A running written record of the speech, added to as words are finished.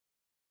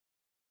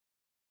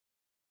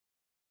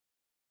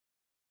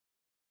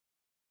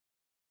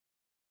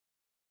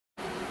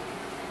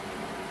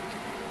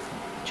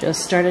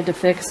Just started to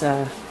fix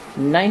a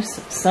nice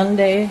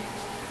Sunday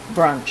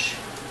brunch.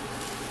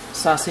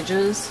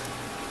 Sausages,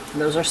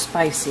 those are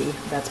spicy,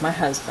 that's my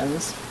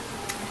husband's.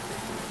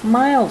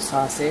 Mild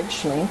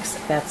sausage links,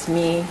 that's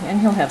me,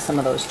 and he'll have some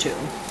of those too.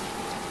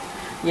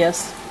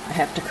 Yes, I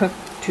have to cook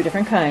 2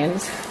 different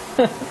kinds.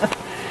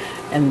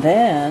 And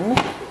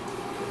then,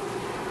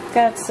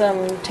 got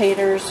some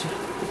taters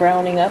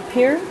browning up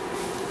here.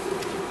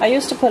 I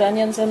used to put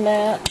onions in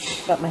that,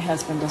 but my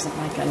husband doesn't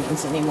like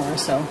onions anymore,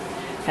 so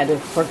had to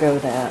forgo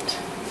that.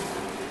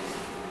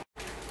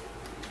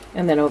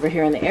 And then over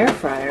here in the air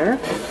fryer,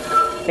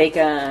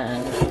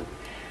 bacon.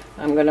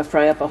 I'm going to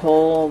fry up a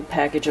whole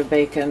package of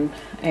bacon,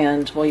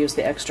 and we'll use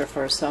the extra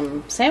for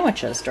some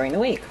sandwiches during the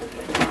week.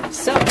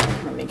 So,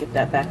 let me get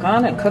that back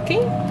on and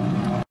cooking.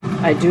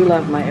 I do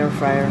love my air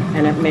fryer,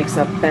 and it makes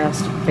the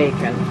best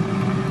bacon.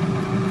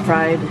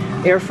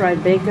 Air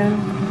fried bacon,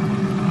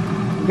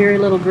 very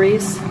little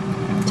grease,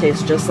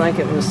 tastes just like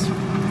it was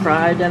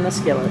fried in the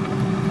skillet.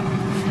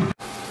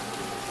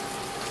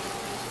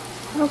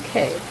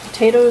 Okay,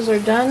 potatoes are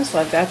done, so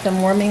I've got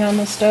them warming on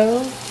the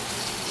stove.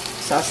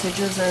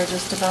 Sausages are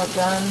just about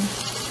done.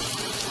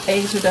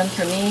 Eggs are done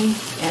for me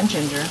and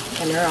Ginger,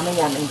 and they're on the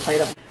warming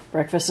plate.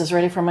 Breakfast is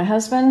ready for my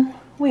husband.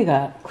 We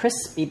got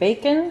crispy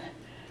bacon,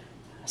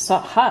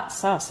 hot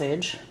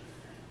sausage,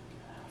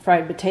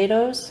 fried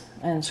potatoes,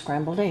 and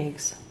scrambled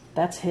eggs.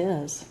 That's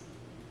his.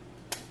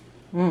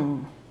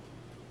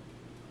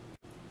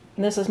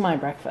 This is my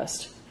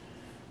breakfast.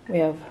 We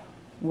have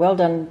well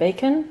done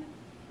bacon,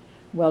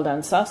 well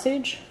done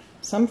sausage,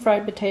 some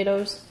fried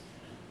potatoes,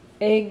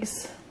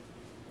 eggs,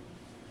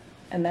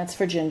 and that's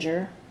for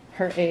Ginger,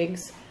 her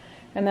eggs.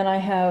 And then I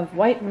have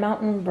white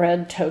mountain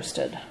bread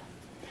toasted.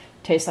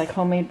 Tastes like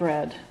homemade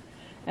bread.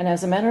 And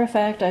as a matter of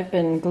fact, I've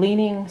been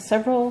gleaning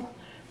several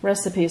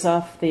recipes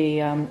off the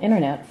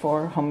internet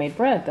for homemade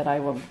bread that I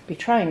will be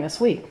trying this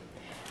week.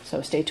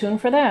 So stay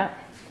tuned for that.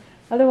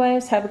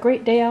 Otherwise, have a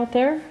great day out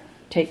there.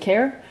 Take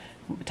care.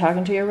 I'll be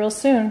talking to you real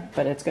soon,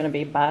 but it's going to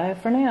be bye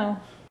for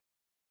now.